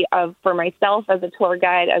safety for myself as a tour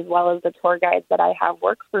guide, as well as the tour guides that I have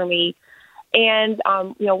work for me. And,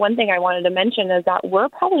 one thing I wanted to mention is that we're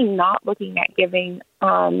probably not looking at giving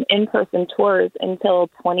in-person tours until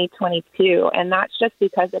 2022. And that's just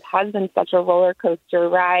because it has been such a roller coaster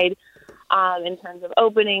ride in terms of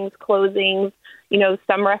openings, closings.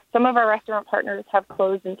 Some of our restaurant partners have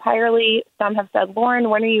closed entirely. Some have said, Lauren,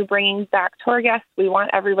 when are you bringing back tour guests? We want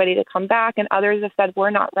everybody to come back. And others have said, we're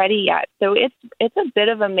not ready yet. So it's a bit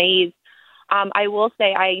of a maze. I will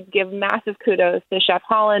say I give massive kudos to Chef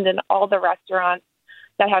Holland and all the restaurants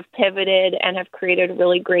that have pivoted and have created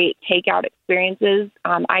really great takeout experiences.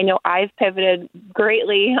 I know I've pivoted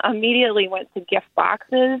greatly, immediately went to gift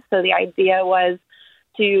boxes. So the idea was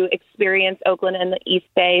to experience Oakland and the East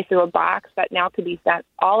Bay through a box that now could be sent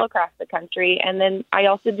all across the country. And then I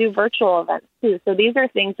also do virtual events too. So these are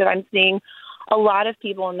things that I'm seeing a lot of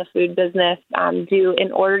people in the food business do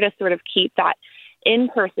in order to sort of keep that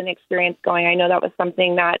in-person experience going. I know that was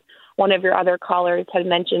something that one of your other callers had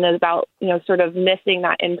mentioned about, sort of missing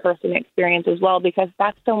that in-person experience as well, because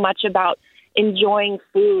that's so much about enjoying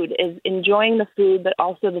food, is enjoying the food, but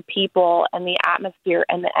also the people and the atmosphere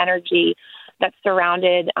and the energy that's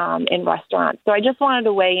surrounded in restaurants. So I just wanted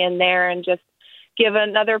to weigh in there and just give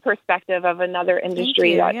another perspective of another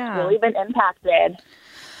industry that's really been impacted.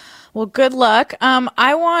 Well, good luck.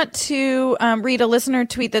 I want to read a listener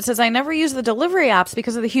tweet that says, I never use the delivery apps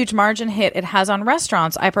because of the huge margin hit it has on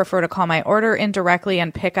restaurants. I prefer to call my order in directly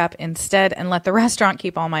and pick up instead and let the restaurant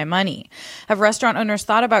keep all my money. Have restaurant owners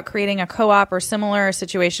thought about creating a co-op or similar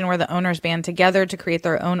situation where the owners band together to create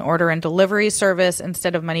their own order and delivery service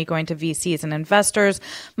instead of money going to VCs and investors?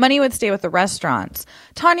 Money would stay with the restaurants.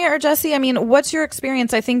 Tanya or Jessie, what's your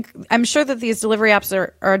experience? I'm sure that these delivery apps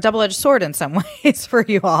are a double-edged sword in some ways for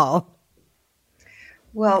you all.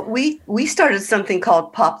 Well, we started something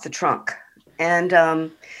called Pop the Trunk,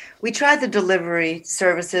 and we tried the delivery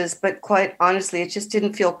services, but quite honestly, it just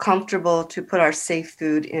didn't feel comfortable to put our safe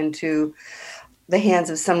food into the hands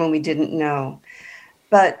of someone we didn't know.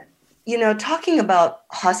 But, talking about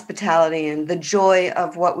hospitality and the joy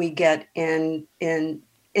of what we get in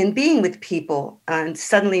being with people and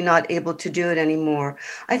suddenly not able to do it anymore,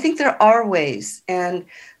 I think there are ways, and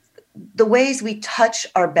the ways we touch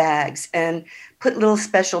our bags and put little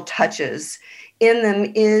special touches in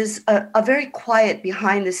them is a very quiet,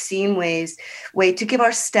 behind-the-scene way to give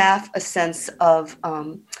our staff a sense of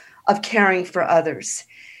caring for others.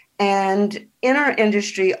 And in our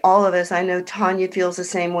industry, all of us, I know Tanya feels the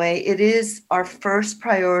same way, it is our first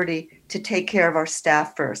priority to take care of our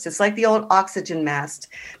staff first. It's like the old oxygen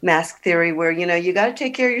mask theory where, you got to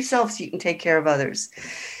take care of yourself so you can take care of others.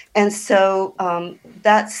 And so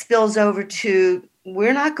that spills over to,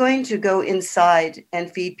 we're not going to go inside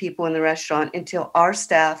and feed people in the restaurant until our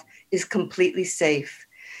staff is completely safe.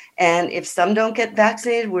 And if some don't get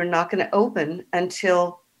vaccinated, we're not going to open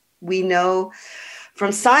until we know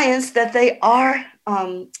from science that they are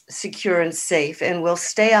secure and safe, and we'll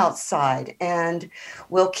stay outside and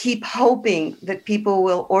we'll keep hoping that people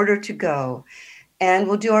will order to go. And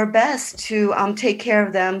we'll do our best to take care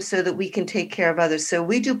of them so that we can take care of others. So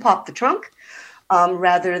we do Pop the Trunk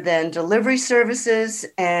rather than delivery services.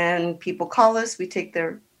 And people call us, we take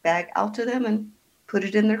their bag out to them and put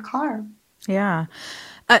it in their car. Yeah.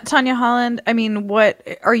 Tanya Holland, I mean, what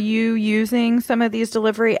are you using some of these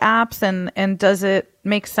delivery apps, and does it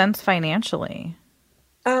make sense financially?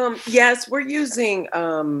 Yes, we're using,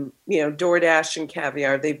 DoorDash and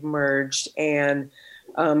Caviar. They've merged, and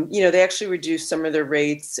they actually reduced some of their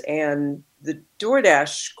rates. And the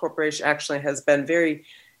DoorDash Corporation actually has been very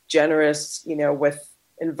generous, with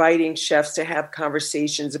inviting chefs to have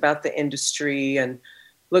conversations about the industry and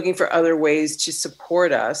looking for other ways to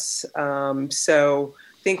support us. So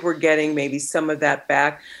I think we're getting maybe some of that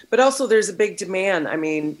back. But also there's a big demand. I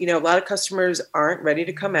mean, a lot of customers aren't ready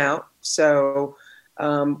to come out. So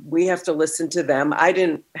we have to listen to them. I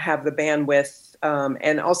didn't have the bandwidth.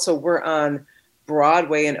 And also we're on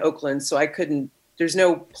Broadway in Oakland, so there's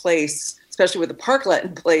no place, especially with the parklet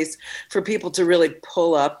in place, for people to really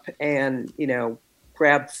pull up and,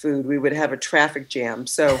 grab food. We would have a traffic jam.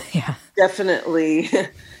 So definitely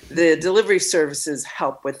the delivery services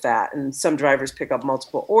help with that. And some drivers pick up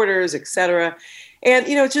multiple orders, et cetera. And,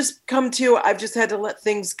 I've just had to let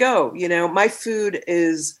things go. My food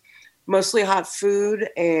is mostly hot food.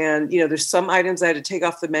 And, there's some items I had to take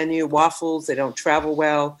off the menu. Waffles, they don't travel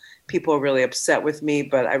well. People are really upset with me,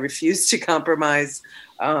 but I refuse to compromise,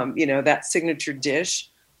 that signature dish.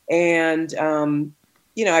 And,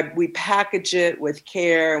 we package it with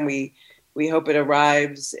care, and we hope it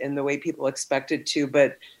arrives in the way people expect it to,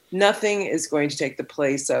 but nothing is going to take the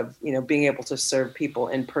place of, being able to serve people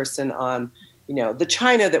in person on, the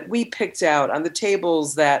china that we picked out, on the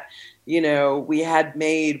tables that, we had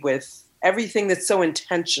made, with everything that's so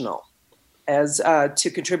intentional as to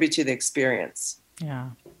contribute to the experience. Yeah.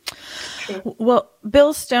 Well,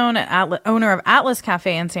 Bill Stone, owner of Atlas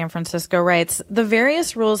Cafe in San Francisco, writes, the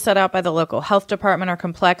various rules set out by the local health department are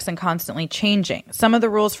complex and constantly changing. Some of the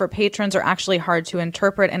rules for patrons are actually hard to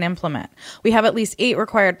interpret and implement. We have at least 8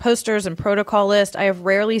 required posters and protocol lists. I have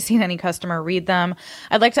rarely seen any customer read them.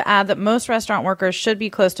 I'd like to add that most restaurant workers should be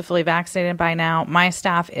close to fully vaccinated by now. My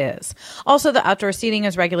staff is. Also, the outdoor seating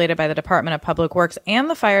is regulated by the Department of Public Works and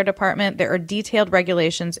the Fire Department. There are detailed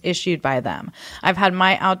regulations issued by them. I've had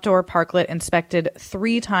my outdoor parklet inspected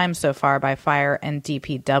 3 times so far by fire and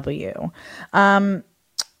DPW. I'm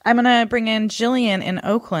going to bring in Jillian in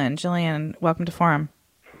Oakland. Jillian, welcome to Forum.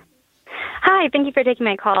 Hi, thank you for taking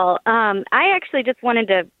my call. I actually just wanted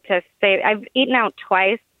to say I've eaten out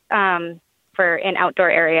twice in outdoor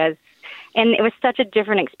areas, and it was such a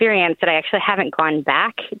different experience that I actually haven't gone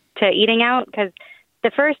back to eating out, because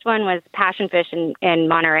the first one was Passion Fish in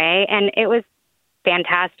Monterey, and it was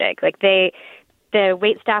fantastic. Like the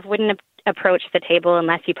wait staff wouldn't approach the table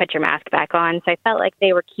unless you put your mask back on. So I felt like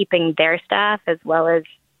they were keeping their staff as well as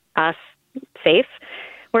us safe.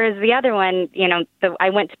 Whereas the other one, I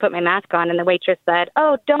went to put my mask on and the waitress said,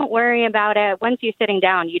 "Oh, don't worry about it. Once you're sitting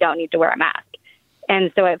down, you don't need to wear a mask."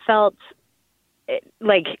 And so it felt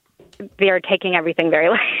like they are taking everything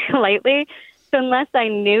very lightly. So unless I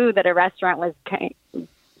knew that a restaurant was kind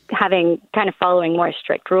of following more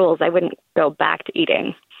strict rules, I wouldn't go back to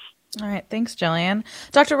eating. All right. Thanks, Jillian.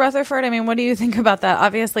 Dr. Rutherford, I mean, what do you think about that?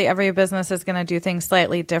 Obviously, every business is going to do things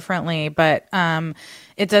slightly differently, but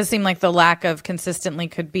it does seem like the lack of consistently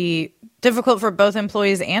could be difficult for both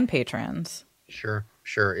employees and patrons. Sure.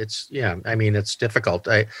 It's difficult.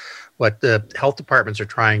 What the health departments are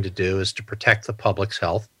trying to do is to protect the public's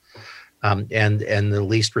health and the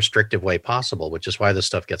least restrictive way possible, which is why this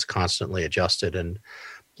stuff gets constantly adjusted. And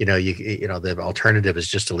the alternative is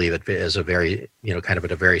just to leave it as a very, kind of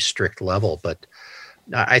at a very strict level. But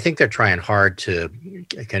I think they're trying hard to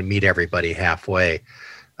kind of meet everybody halfway.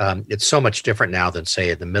 It's so much different now than, say,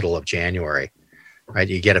 in the middle of January, right?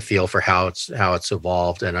 You get a feel for how it's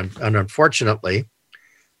evolved, and unfortunately,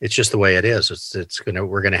 it's just the way it is.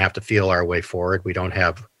 We're going to have to feel our way forward. We don't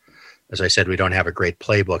have, as I said, we don't have a great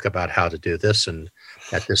playbook about how to do this, and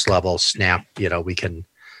at this level, snap, we can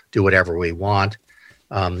do whatever we want.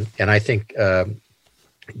 And I think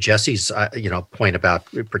Jesse's, point about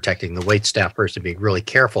protecting the wait staff person, being really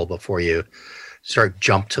careful before you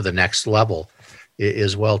jump to the next level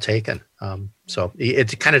is well taken. So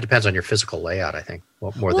it kind of depends on your physical layout, I think,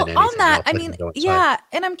 more than anything on that, else. Yeah.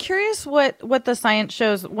 And I'm curious what the science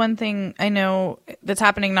shows. One thing I know that's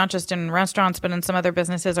happening, not just in restaurants, but in some other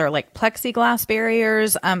businesses, are like plexiglass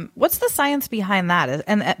barriers. What's the science behind that?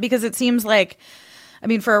 And because it seems like,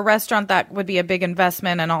 for a restaurant, that would be a big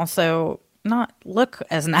investment and also not look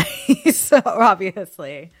as nice,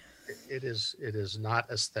 obviously. It is not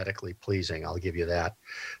aesthetically pleasing, I'll give you that,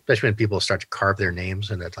 especially when people start to carve their names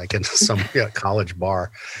in it, like in some college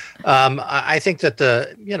bar. I think that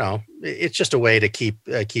it's just a way to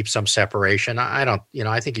keep some separation.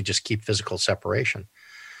 I think you just keep physical separation.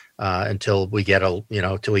 until we get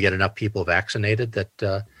enough people vaccinated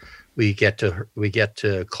that we get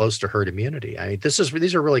to close to herd immunity. I mean,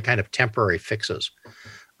 these are really kind of temporary fixes,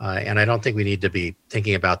 and I don't think we need to be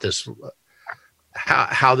thinking about this.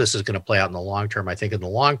 How this is going to play out in the long term. I think in the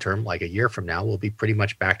long term, like a year from now, we'll be pretty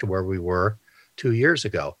much back to where we were 2 years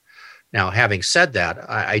ago. Now, having said that,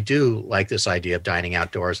 I do like this idea of dining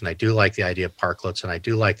outdoors, and I do like the idea of parklets, and I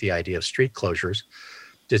do like the idea of street closures.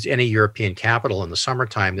 Just any European capital in the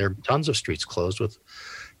summertime, there are tons of streets closed with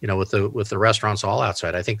the restaurants all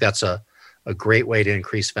outside. I think that's a great way to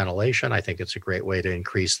increase ventilation. I think it's a great way to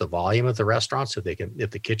increase the volume of the restaurants if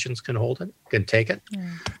the kitchens can take it.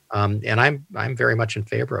 And I'm very much in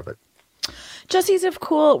favor of it. Jesse's of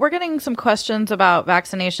Cool, we're getting some questions about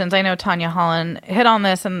vaccinations. I know Tanya Holland hit on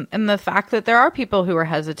this and the fact that there are people who are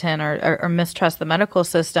hesitant or mistrust the medical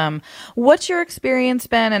system. What's your experience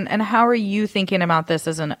been and how are you thinking about this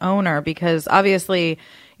as an owner? Because obviously,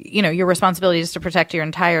 your responsibility is to protect your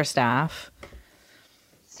entire staff.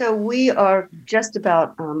 So we are just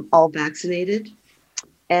about all vaccinated.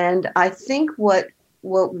 And I think what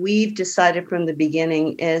we've decided from the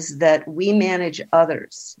beginning is that we manage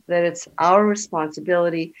others, that it's our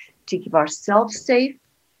responsibility to keep ourselves safe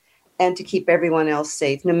and to keep everyone else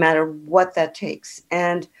safe, no matter what that takes.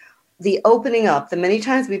 And the opening up, the many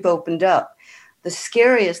times we've opened up,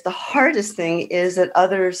 the hardest thing is that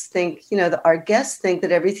others think, that our guests think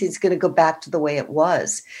that everything's going to go back to the way it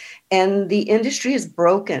was. And the industry is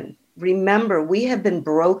broken. Remember, we have been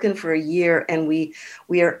broken for a year and we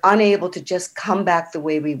are unable to just come back the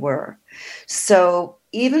way we were. So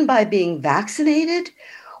even by being vaccinated,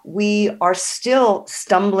 we are still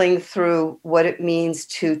stumbling through what it means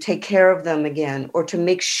to take care of them again or to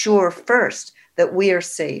make sure first that we are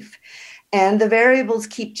safe. And the variables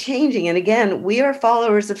keep changing. And again, we are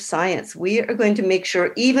followers of science. We are going to make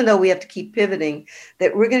sure, even though we have to keep pivoting,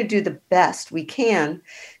 that we're going to do the best we can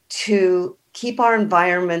to keep our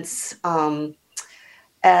environments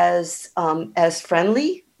as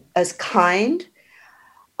friendly, as kind,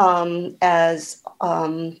 as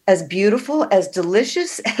beautiful, as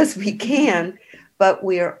delicious as we can. But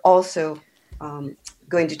we are also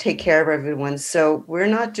going to take care of everyone. So we're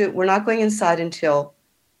not going inside until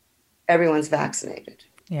everyone's vaccinated.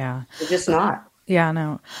 Yeah, we're just not. Yeah,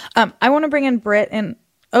 no. I want to bring in Britt in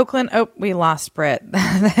Oakland. Oh, we lost Britt.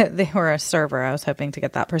 They were a server. I was hoping to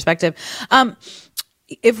get that perspective.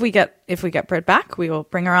 If we get Britt back, we will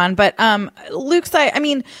bring her on. But Luke's, I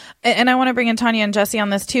mean, and I want to bring in Tanya and Jesse on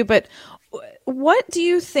this too. But what do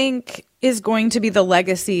you think is going to be the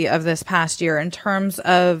legacy of this past year in terms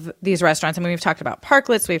of these restaurants? I mean, we've talked about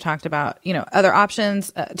parklets, we've talked about, other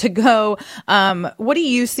options to go. What do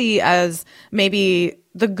you see as maybe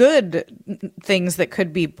the good things that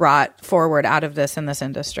could be brought forward out of this in this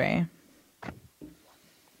industry?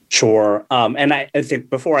 Sure. And I think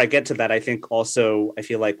before I get to that, I think also I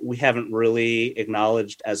feel like we haven't really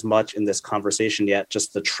acknowledged as much in this conversation yet,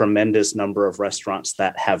 just the tremendous number of restaurants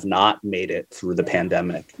that have not made it through the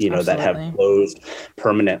pandemic, that have closed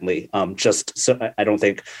permanently. Just so I don't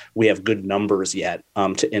think we have good numbers yet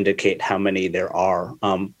to indicate how many there are.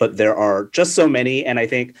 But there are just so many. And I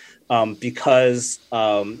think because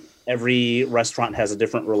every restaurant has a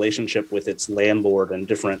different relationship with its landlord and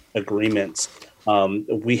different agreements,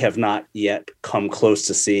 we have not yet come close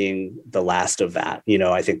to seeing the last of that.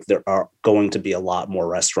 I think there are going to be a lot more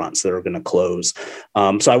restaurants that are going to close.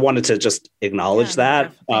 So I wanted to just acknowledge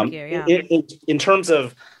that. Thank you. Yeah. In terms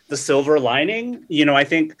of the silver lining, I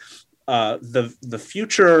think the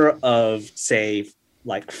future of, say,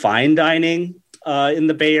 like fine dining in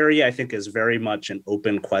the Bay Area, I think is very much an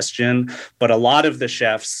open question. But a lot of the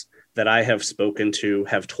chefs that I have spoken to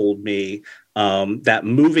have told me that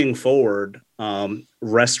moving forward,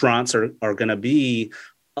 restaurants are going to be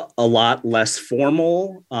a lot less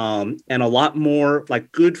formal and a lot more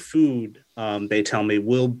like good food, they tell me,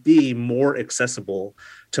 will be more accessible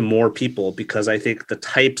to more people, because I think the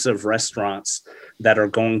types of restaurants that are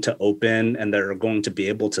going to open and that are going to be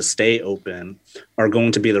able to stay open are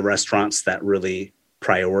going to be the restaurants that really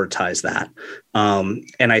prioritize that.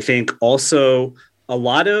 And I think also a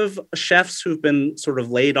lot of chefs who've been sort of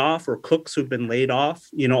laid off or cooks who've been laid off,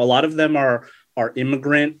 a lot of them are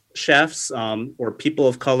immigrant chefs or people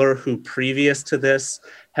of color who previous to this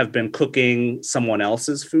have been cooking someone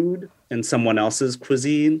else's food and someone else's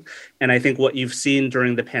cuisine. And I think what you've seen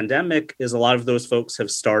during the pandemic is a lot of those folks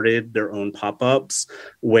have started their own pop-ups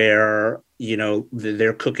where,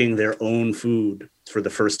 they're cooking their own food for the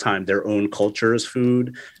first time, their own culture's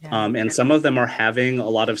food. Yeah. And some of them are having a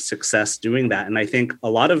lot of success doing that. And I think a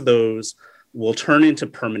lot of those will turn into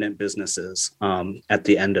permanent businesses at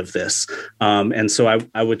the end of this. And so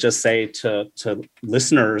I would just say to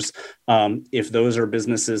listeners, if those are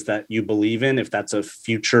businesses that you believe in, if that's a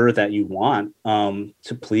future that you want,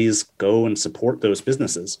 to please go and support those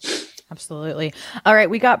businesses. Absolutely. All right,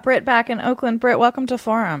 we got Britt back in Oakland. Britt, welcome to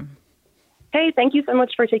Forum. Hey, thank you so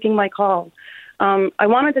much for taking my call. I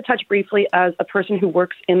wanted to touch briefly as a person who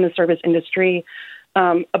works in the service industry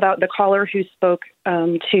about the caller who spoke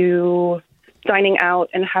to dining out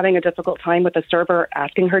and having a difficult time with a server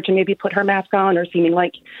asking her to maybe put her mask on, or seeming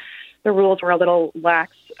like the rules were a little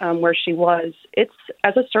lax where she was.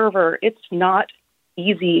 As a server, it's not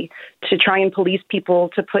easy to try and police people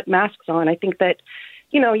to put masks on. I think that,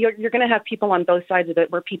 you're going to have people on both sides of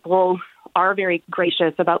it where people are very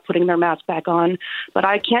gracious about putting their mask back on. But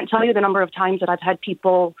I can't tell you the number of times that I've had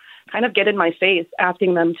people kind of get in my face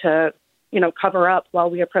asking them to cover up while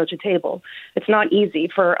we approach a table. It's not easy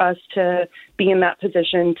for us to be in that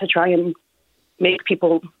position to try and make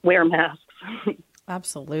people wear masks.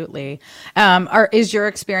 Absolutely. Is your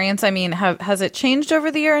experience, has it changed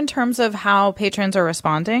over the year in terms of how patrons are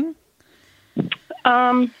responding?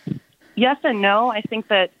 Yes and no. I think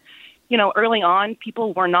that, early on,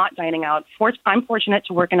 people were not dining out. I'm fortunate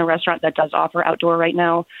to work in a restaurant that does offer outdoor right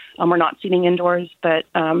now. We're not seating indoors, but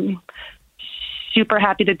super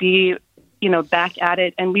happy to be back at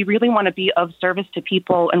it. And we really want to be of service to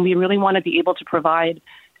people, and we really want to be able to provide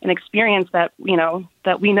an experience that,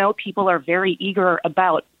 that we know people are very eager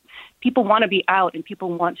about. People want to be out, and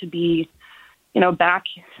people want to be, back.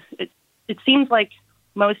 It seems like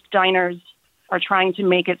most diners are trying to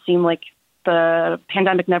make it seem like the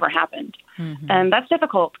pandemic never happened. Mm-hmm. And that's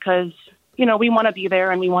difficult because, we want to be there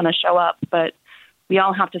and we want to show up, but we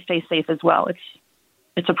all have to stay safe as well.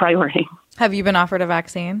 It's a priority. Have you been offered a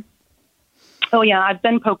vaccine? Oh, yeah. I've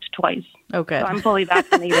been poked twice. Oh, good. So I'm fully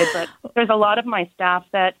vaccinated, but there's a lot of my staff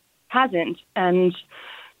that hasn't. And,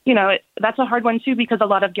 that's a hard one, too, because a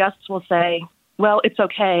lot of guests will say, well, it's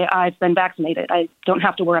okay. I've been vaccinated. I don't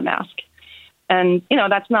have to wear a mask. And,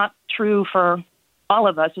 that's not true for all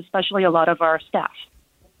of us, especially a lot of our staff.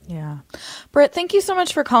 Yeah. Britt, thank you so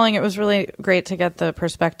much for calling. It was really great to get the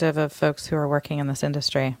perspective of folks who are working in this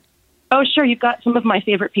industry. Oh, sure. You've got some of my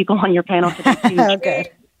favorite people on your panel today, too.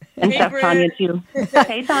 Okay. And Chef Tanya, too.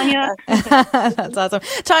 Hey, Tanya. That's awesome.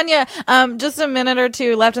 Tanya, just a minute or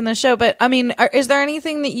two left in the show, but is there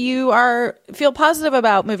anything that you feel positive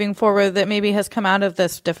about moving forward that maybe has come out of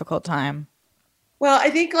this difficult time? Well, I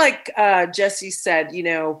think like Jesse said,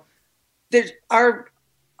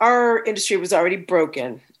 our industry was already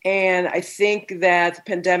broken. And I think that the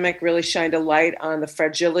pandemic really shined a light on the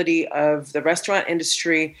fragility of the restaurant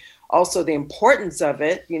industry, also the importance of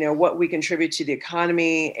it, what we contribute to the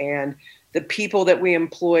economy and the people that we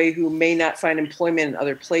employ who may not find employment in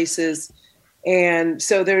other places. And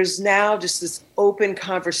so there's now just this open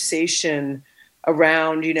conversation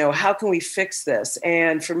around, how can we fix this?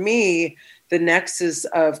 And for me, the nexus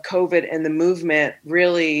of COVID and the movement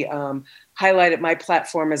really highlighted my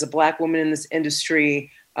platform as a Black woman in this industry,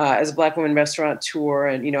 as a Black woman restaurateur.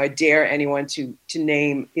 And, I dare anyone to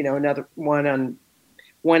name, another one on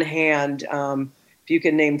one hand. If you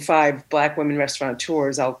can name 5 Black women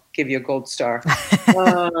restaurateurs, I'll give you a gold star.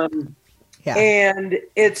 Yeah. And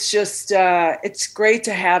it's just, it's great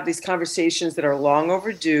to have these conversations that are long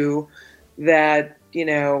overdue that,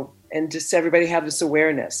 and just everybody have this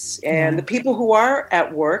awareness. And the people who are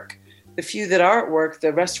at work, the few that are at work,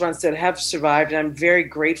 the restaurants that have survived, and I'm very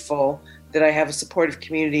grateful that I have a supportive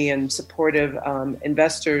community and supportive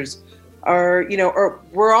investors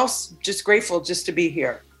we're all just grateful just to be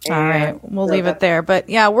here. All right. We'll leave it there. But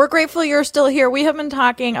yeah, we're grateful you're still here. We have been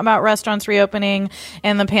talking about restaurants reopening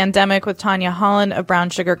and the pandemic with Tanya Holland of Brown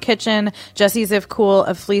Sugar Kitchen, Jesse Zivcool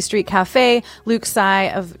of Flea Street Cafe, Luke Tsai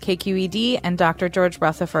of KQED, and Dr. George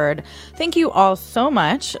Rutherford. Thank you all so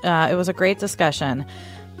much. It was a great discussion.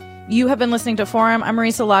 You have been listening to Forum. I'm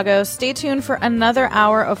Marisa Lagos. Stay tuned for another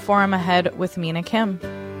hour of Forum ahead with Mina Kim.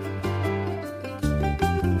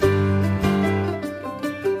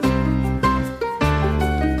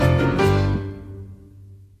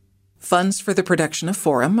 Funds for the production of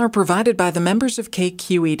Forum are provided by the members of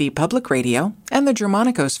KQED Public Radio and the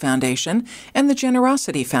Germanicos Foundation and the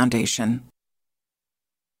Generosity Foundation.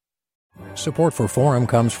 Support for Forum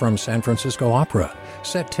comes from San Francisco Opera.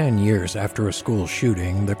 Set 10 years after a school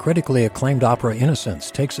shooting, the critically acclaimed opera Innocence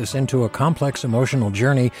takes us into a complex emotional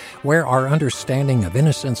journey where our understanding of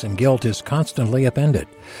innocence and guilt is constantly upended.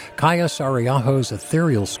 Kaya Sariaho's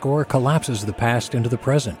ethereal score collapses the past into the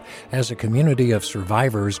present as a community of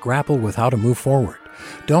survivors grapple with how to move forward.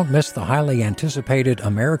 Don't miss the highly anticipated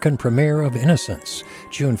American premiere of Innocence,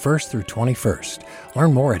 June 1st through 21st.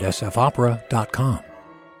 Learn more at sfopera.com.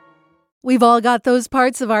 We've all got those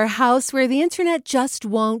parts of our house where the internet just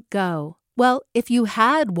won't go. Well, if you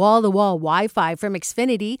had wall-to-wall Wi-Fi from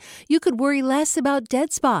Xfinity, you could worry less about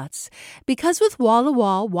dead spots. Because with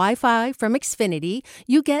wall-to-wall Wi-Fi from Xfinity,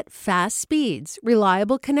 you get fast speeds,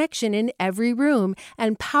 reliable connection in every room,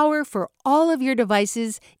 and power for all of your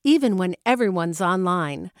devices, even when everyone's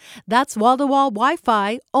online. That's wall-to-wall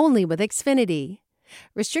Wi-Fi only with Xfinity.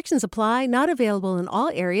 Restrictions apply, not available in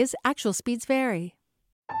all areas. Actual speeds vary.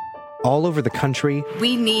 All over the country,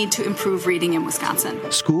 we need to improve reading in Wisconsin.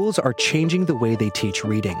 Schools are changing the way they teach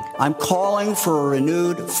reading. I'm calling for a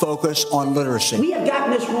renewed focus on literacy. We have gotten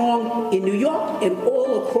this wrong in New York and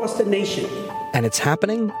all across the nation. And it's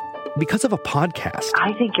happening because of a podcast.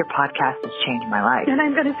 I think your podcast has changed my life. And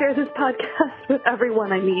I'm going to share this podcast with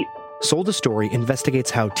everyone I meet. Sold a Story investigates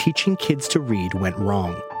how teaching kids to read went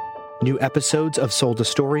wrong. New episodes of Sold a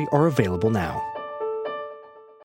Story are available now.